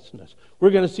lawlessness.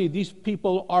 We're going to see these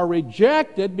people are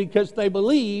rejected because they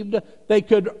believed they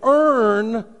could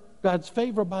earn God's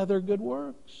favor by their good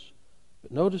works.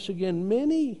 But notice again,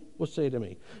 many will say to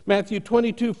me. Matthew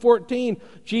 22:14,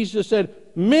 Jesus said,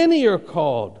 many are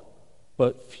called,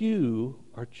 but few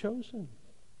are chosen.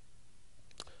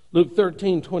 Luke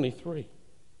 13:23.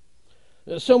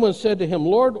 Someone said to him,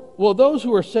 Lord, will those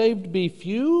who are saved be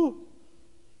few?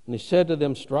 And he said to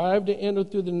them, strive to enter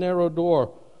through the narrow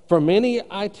door. For many,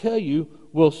 I tell you,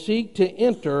 will seek to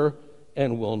enter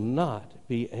and will not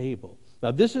be able.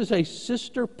 Now, this is a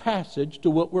sister passage to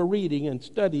what we're reading and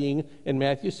studying in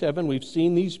Matthew 7. We've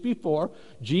seen these before.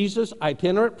 Jesus,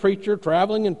 itinerant preacher,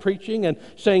 traveling and preaching and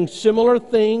saying similar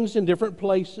things in different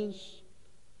places.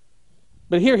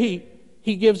 But here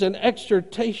he gives an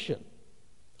exhortation.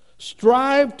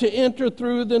 Strive to enter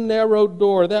through the narrow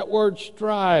door. That word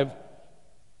strive,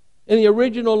 in the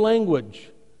original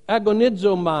language,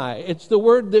 agonizomai, it's the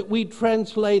word that we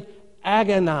translate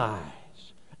agonize.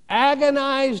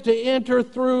 Agonize to enter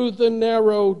through the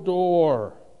narrow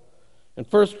door. In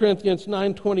 1 Corinthians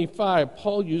 9:25,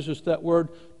 Paul uses that word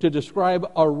to describe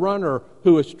a runner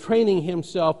who is training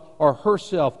himself or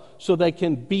herself so they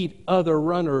can beat other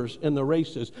runners in the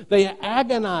races. They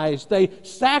agonize, they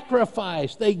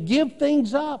sacrifice, they give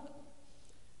things up.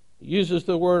 He uses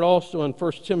the word also in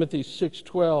 1 Timothy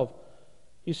 6:12.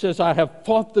 He says, I have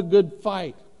fought the good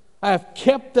fight. I have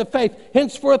kept the faith.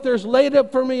 Henceforth there's laid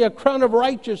up for me a crown of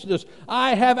righteousness.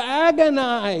 I have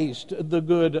agonized the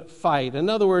good fight.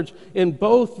 In other words, in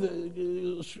both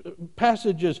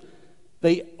passages,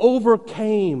 they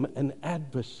overcame an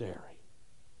adversary.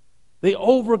 They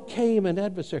overcame an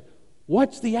adversary.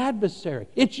 What's the adversary?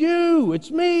 It's you.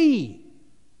 It's me.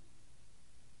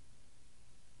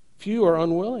 Few are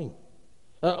unwilling.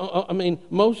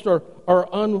 Most are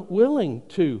unwilling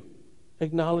to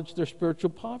acknowledge their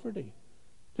spiritual poverty,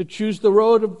 to choose the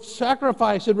road of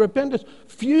sacrifice and repentance.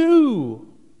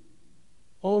 Few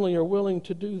only are willing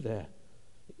to do that.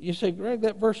 You say, Greg,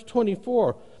 that verse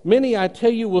 24, many, I tell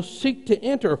you, will seek to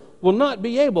enter, will not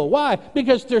be able. Why?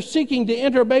 Because they're seeking to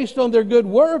enter based on their good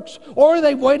works, or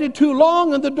they've waited too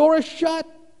long and the door is shut.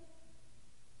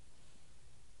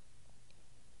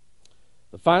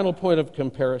 The final point of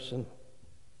comparison.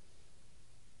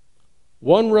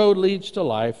 One road leads to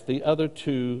life, the other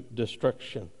to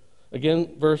destruction.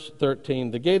 Again, verse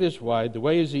 13, the gate is wide, the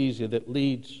way is easy that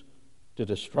leads to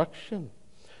destruction.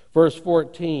 Verse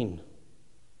 14,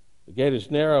 the gate is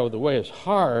narrow, the way is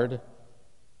hard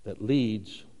that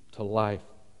leads to life.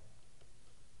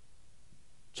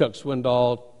 Chuck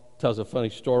Swindoll tells a funny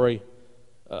story.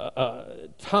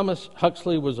 Thomas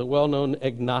Huxley was a well-known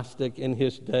agnostic in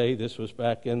his day. This was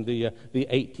back in the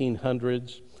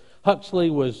 1800s. Huxley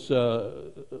was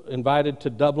invited to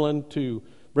Dublin to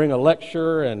bring a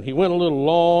lecture, and he went a little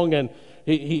long, and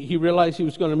he realized he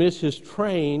was going to miss his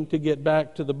train to get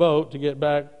back to the boat, to get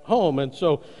back home. And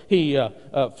so he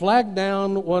flagged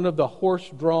down one of the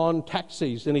horse-drawn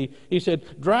taxis, and he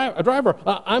said, driver,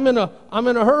 I'm in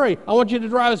a hurry. I want you to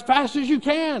drive as fast as you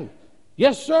can.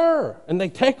 Yes, sir. And they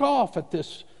take off at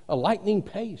this lightning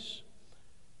pace.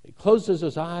 He closes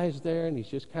his eyes there, and he's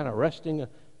just kind of resting.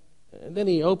 And then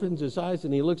he opens his eyes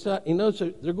and he looks out. He knows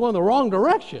they're going the wrong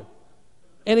direction.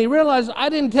 And he realized, I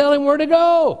didn't tell him where to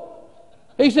go.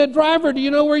 He said, driver, do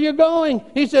you know where you're going?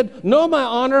 He said, no, my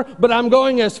honor, but I'm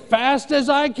going as fast as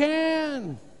I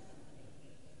can.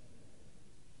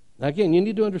 Now, again, you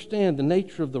need to understand the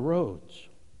nature of the roads.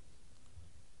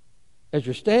 As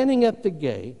you're standing at the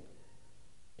gate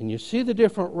and you see the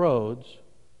different roads,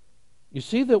 you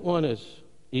see that one is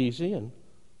easy and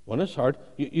one is hard.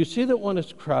 You see that one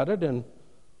is crowded and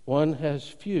one has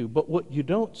few. But what you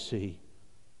don't see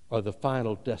are the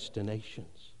final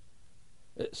destinations.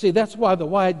 See, that's why the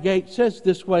wide gate says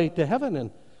this way to heaven,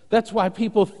 and that's why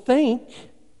people think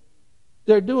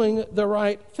they're doing the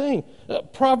right thing.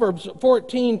 Proverbs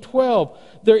 14:12,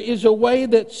 there is a way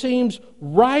that seems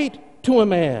right to a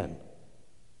man,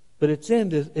 but its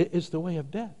end is the way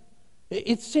of death.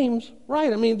 It seems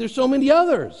right. I mean, there's so many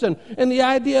others. And the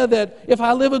idea that if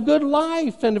I live a good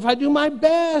life and if I do my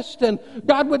best, and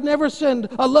God would never send,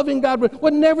 a loving God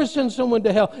would never send someone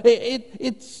to hell.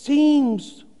 It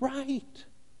seems right.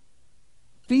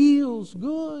 Feels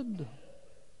good.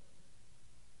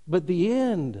 But the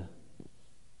end,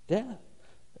 death.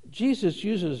 Jesus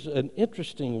uses an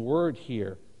interesting word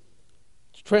here.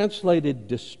 It's translated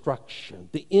destruction.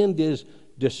 The end is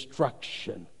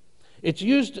destruction. It's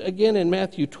used again in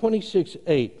Matthew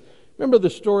 26:8. Remember the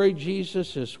story?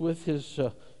 Jesus is with his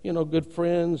good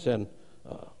friends, and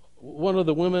one of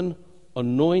the women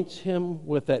anoints him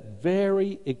with that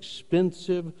very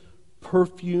expensive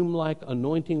perfume-like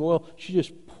anointing oil. She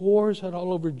just pours it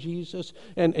all over Jesus,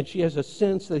 and she has a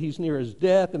sense that he's near his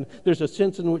death, and there's a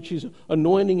sense in which she's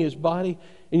anointing his body.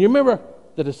 And you remember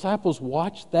the disciples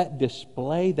watched that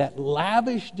display, that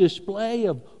lavish display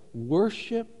of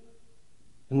worship.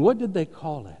 And what did they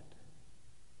call it?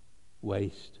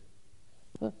 Waste.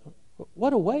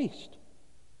 What a waste.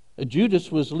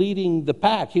 Judas was leading the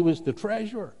pack. He was the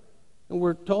treasurer. And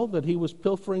we're told that he was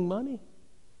pilfering money. It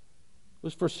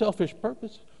was for selfish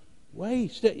purpose.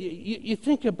 Waste. You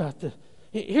think about this.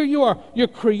 Here you are. You're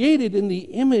created in the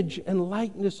image and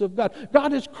likeness of God.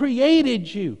 God has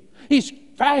created you. He's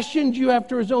fashioned you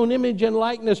after His own image and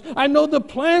likeness. I know the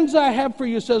plans I have for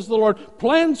you, says the Lord.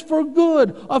 Plans for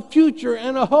good, a future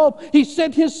and a hope. He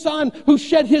sent His Son who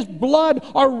shed His blood,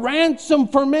 a ransom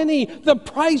for many. The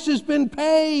price has been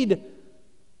paid.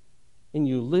 And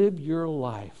you live your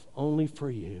life only for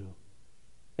you.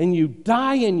 And you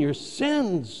die in your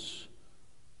sins.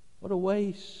 What a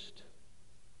waste.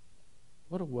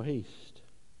 What a waste.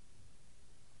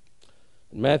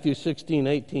 In Matthew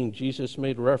 16:18, Jesus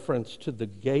made reference to the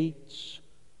gates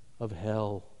of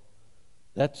hell.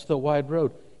 That's the wide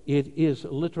road. It is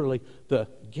literally the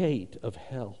gate of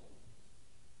hell.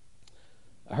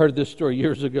 I heard this story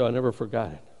years ago. I never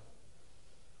forgot it.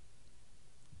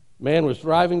 A man was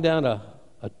driving down a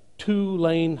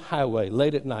 2-lane highway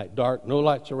late at night, dark, no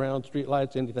lights around, street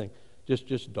lights, anything.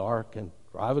 Just dark, and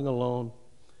driving alone.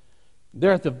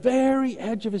 There at the very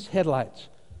edge of his headlights,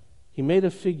 he made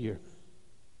a figure.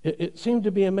 It seemed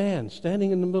to be a man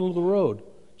standing in the middle of the road,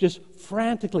 just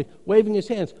frantically waving his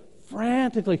hands,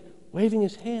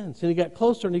 And he got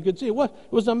closer and he could see it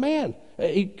was a man.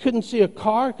 He couldn't see a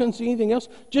car, couldn't see anything else.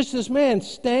 Just this man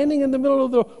standing in the middle of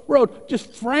the road,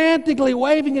 just frantically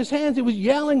waving his hands. He was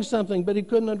yelling something, but he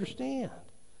couldn't understand.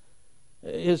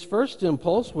 His first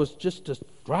impulse was just to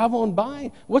drive on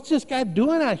by. What's this guy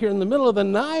doing out here in the middle of the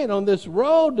night on this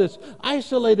road, this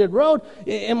isolated road?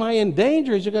 Am I in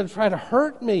danger? Is he going to try to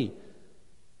hurt me?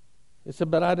 He said,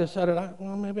 but I decided,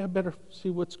 maybe I better see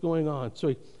what's going on.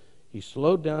 So he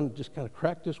slowed down and just kind of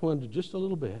cracked his window just a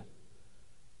little bit.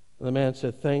 And the man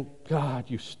said, thank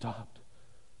God you stopped.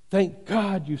 Thank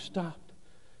God you stopped.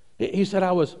 He said,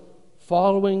 I was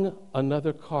following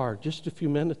another car just a few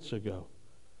minutes ago.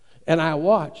 And I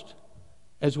watched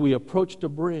as we approached a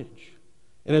bridge.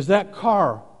 And as that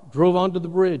car drove onto the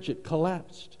bridge, it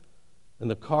collapsed.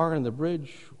 And the car and the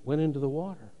bridge went into the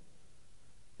water.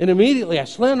 And immediately I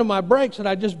slammed on my brakes, and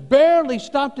I just barely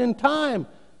stopped in time,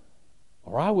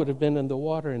 or I would have been in the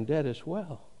water and dead as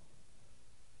well.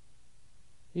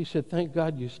 He said, thank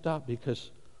God you stopped,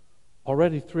 because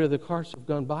already 3 of the cars have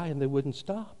gone by and they wouldn't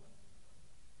stop.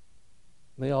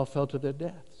 And they all fell to their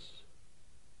deaths.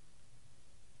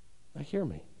 Now hear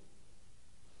me.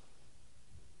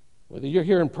 Whether you're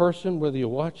here in person, whether you're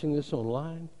watching this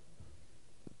online,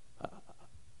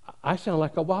 I sound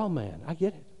like a wild man. I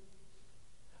get it.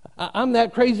 I'm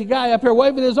that crazy guy up here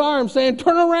waving his arms saying,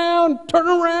 turn around, turn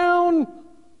around.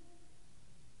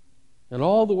 And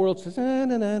all the world says,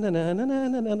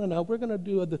 no, we're going to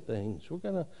do other things. We're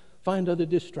going to find other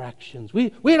distractions.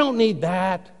 We don't need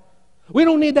that. We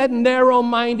don't need that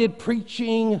narrow-minded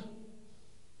preaching.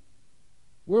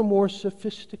 We're more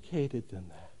sophisticated than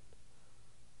that.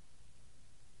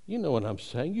 You know what I'm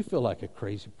saying. You feel like a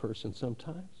crazy person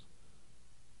sometimes.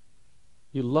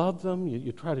 You love them.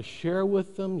 You try to share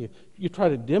with them. You try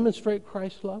to demonstrate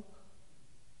Christ's love.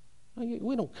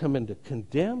 We don't come in to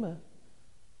condemn it.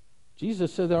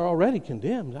 Jesus said they're already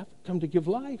condemned. I've come to give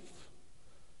life.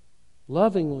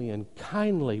 Lovingly and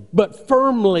kindly, but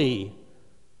firmly.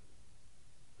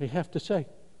 We have to say,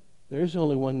 there is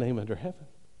only one name under heaven.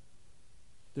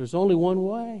 There's only one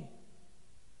way.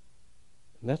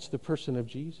 And that's the person of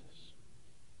Jesus.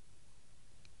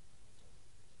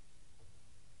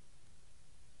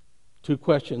 Two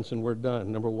questions and we're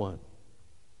done. Number one,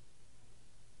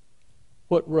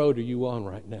 what road are you on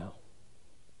right now?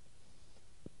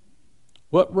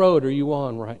 What road are you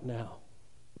on right now?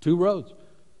 Two roads.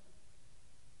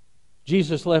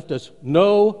 Jesus left us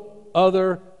no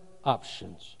other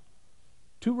options.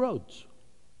 Two roads.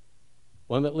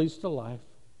 One that leads to life.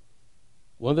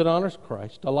 One that honors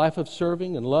Christ. A life of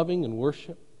serving and loving and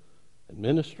worship and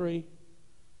ministry.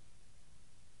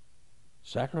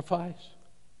 Sacrifice.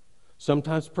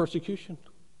 Sometimes persecution.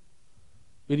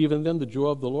 But even then, the joy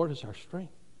of the Lord is our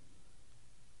strength.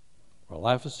 Or a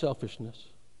life of selfishness.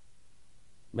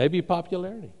 Maybe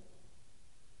popularity.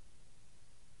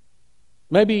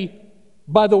 Maybe,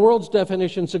 by the world's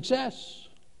definition, success.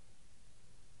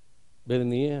 But in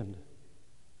the end,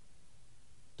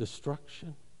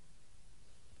 destruction.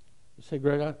 You say,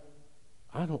 Greg,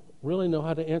 I don't really know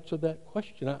how to answer that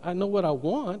question. I know what I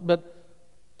want, but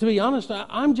to be honest,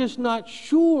 I'm just not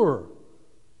sure.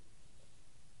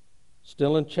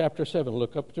 Still in chapter 7,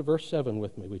 look up to verse 7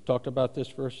 with me. We talked about this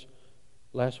verse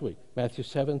last week. Matthew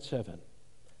 7:7.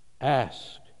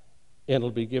 Ask, and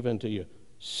it'll be given to you.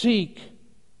 Seek,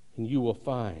 and you will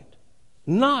find.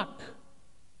 Knock,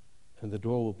 and the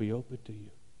door will be open to you.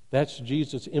 That's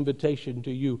Jesus' invitation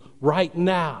to you right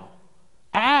now.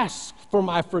 Ask for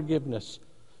my forgiveness.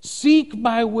 Seek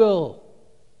my will.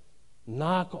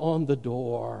 Knock on the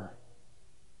door,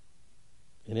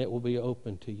 and it will be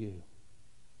open to you.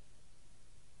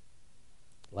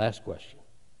 Last question.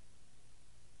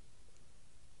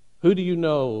 Who do you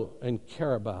know and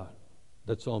care about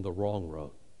that's on the wrong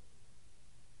road?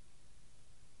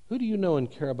 Who do you know and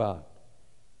care about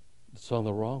that's on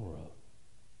the wrong road?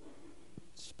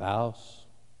 Spouse,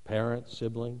 parent,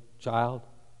 sibling, child,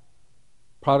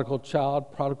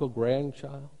 prodigal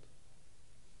grandchild.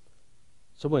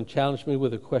 Someone challenged me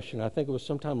with a question. I think it was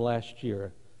sometime last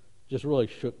year. Just really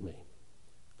shook me.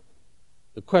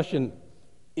 The question,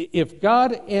 if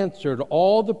God answered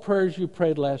all the prayers you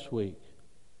prayed last week,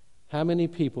 how many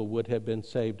people would have been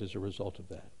saved as a result of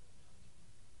that?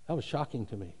 That was shocking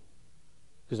to me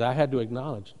because I had to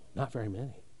acknowledge not very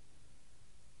many.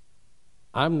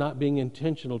 I'm not being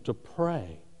intentional to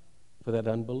pray for that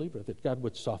unbeliever, that God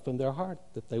would soften their heart,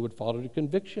 that they would fall to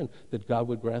conviction, that God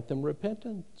would grant them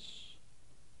repentance.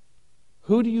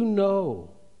 Who do you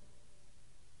know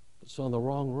that's on the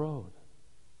wrong road?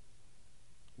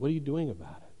 What are you doing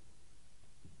about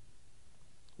it?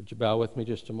 Would you bow with me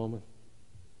just a moment?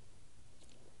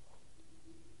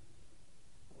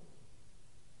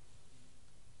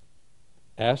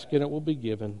 Ask and it will be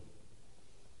given.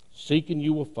 Seek and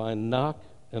you will find. Knock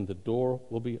and the door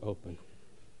will be open.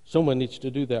 Someone needs to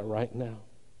do that right now.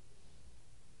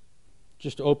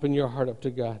 Just open your heart up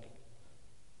to God.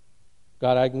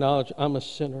 God, I acknowledge I'm a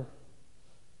sinner.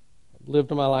 I've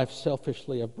lived my life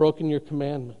selfishly. I've broken your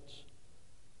commandments.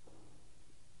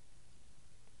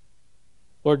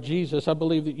 Lord Jesus, I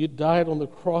believe that you died on the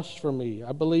cross for me.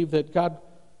 I believe that God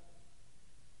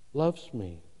loves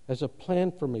me, has a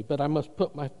plan for me, but I must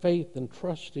put my faith and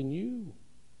trust in you.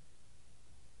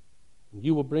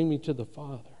 You will bring me to the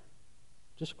Father.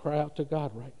 Just cry out to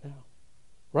God right now,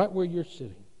 right where you're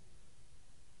sitting.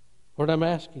 Lord, I'm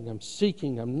asking, I'm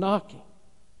seeking, I'm knocking.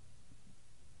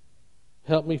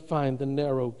 Help me find the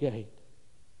narrow gate,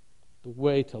 the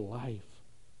way to life.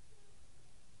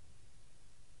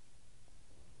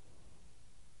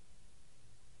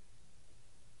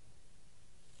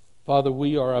 Father,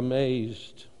 we are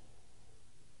amazed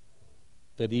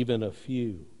that even a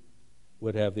few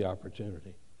would have the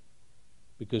opportunity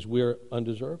because we're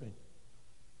undeserving.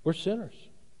 We're sinners.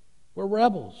 We're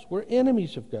rebels. We're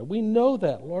enemies of God. We know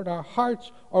that, Lord. Our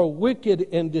hearts are wicked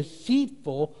and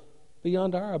deceitful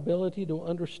beyond our ability to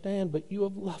understand, but you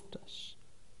have loved us,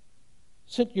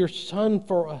 sent your Son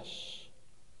for us.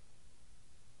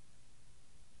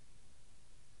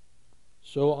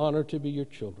 So honored to be your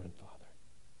children, Father.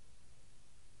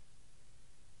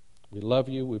 We love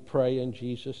you. We pray in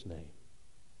Jesus' name.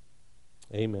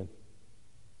 Amen.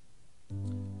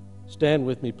 Stand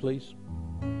with me, please.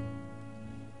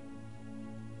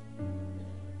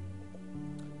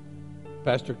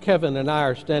 Pastor Kevin and I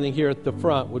are standing here at the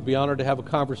front. Would be honored to have a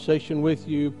conversation with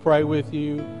you, pray with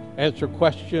you, answer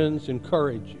questions,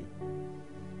 encourage you.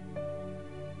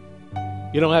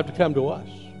 You don't have to come to us.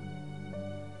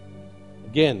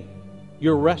 Again,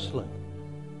 you're wrestling.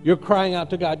 You're crying out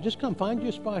to God. Just come find you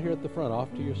a spot here at the front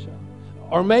off to yourself.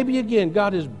 Or maybe again,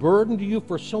 God has burdened you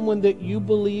for someone that you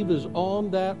believe is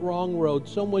on that wrong road,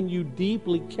 someone you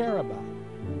deeply care about.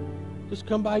 Just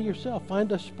come by yourself.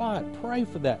 Find a spot. Pray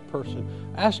for that person.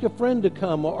 Ask a friend to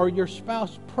come or your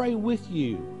spouse pray with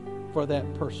you for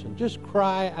that person. Just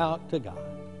cry out to God.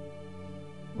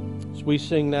 As we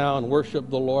sing now and worship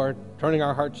the Lord, turning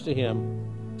our hearts to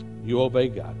Him, you obey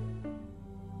God.